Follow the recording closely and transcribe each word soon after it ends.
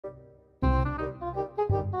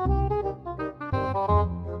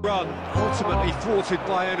run, ultimately thwarted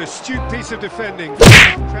by an astute piece of defending.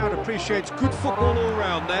 The crowd appreciates good football all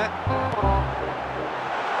round there.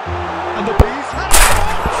 And the bees had a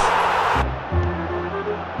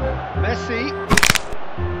Messi.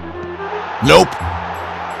 Nope.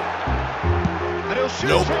 And he'll shoot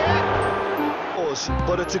Nope. here.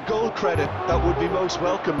 But it's a goal credit that would be most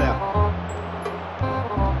welcome now.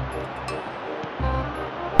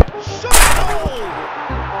 Shot goal!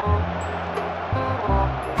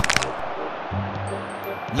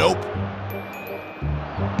 Nope.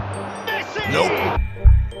 Messi! Nope.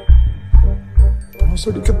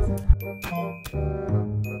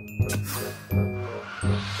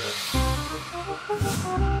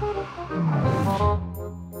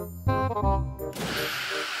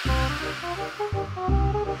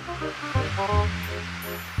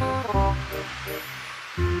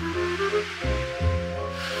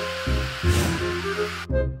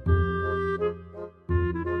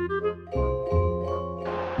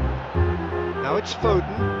 Now it's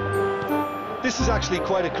Foden. This is actually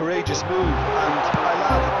quite a courageous move, and I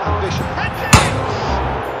love ambition.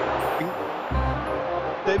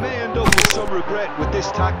 They may end up with some regret with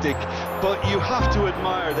this tactic, but you have to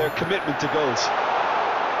admire their commitment to goals.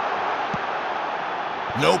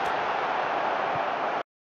 Nope.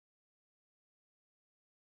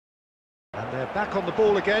 And they're back on the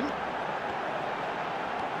ball again.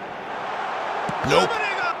 Nope.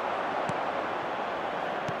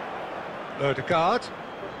 Odegaard.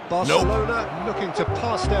 Barcelona looking to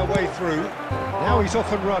pass their way through. Now he's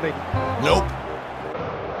off and running. Nope.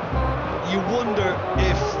 You wonder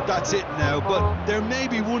if that's it now, but there may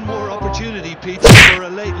be one more opportunity, Pete, for a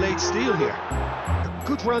late steal here. A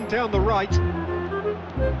good run down the right.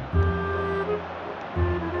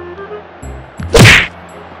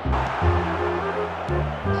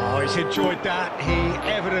 Oh, he's enjoyed that. He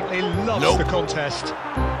evidently loves Nope. the contest.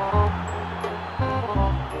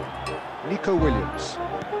 Nico Williams.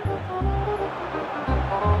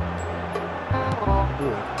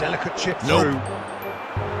 Ooh, delicate chip Nope. through.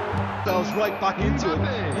 Themselves right back into it.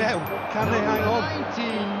 Now, can they hang on?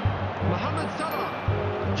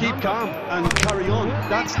 Keep calm and carry on.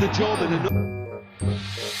 That's the job in a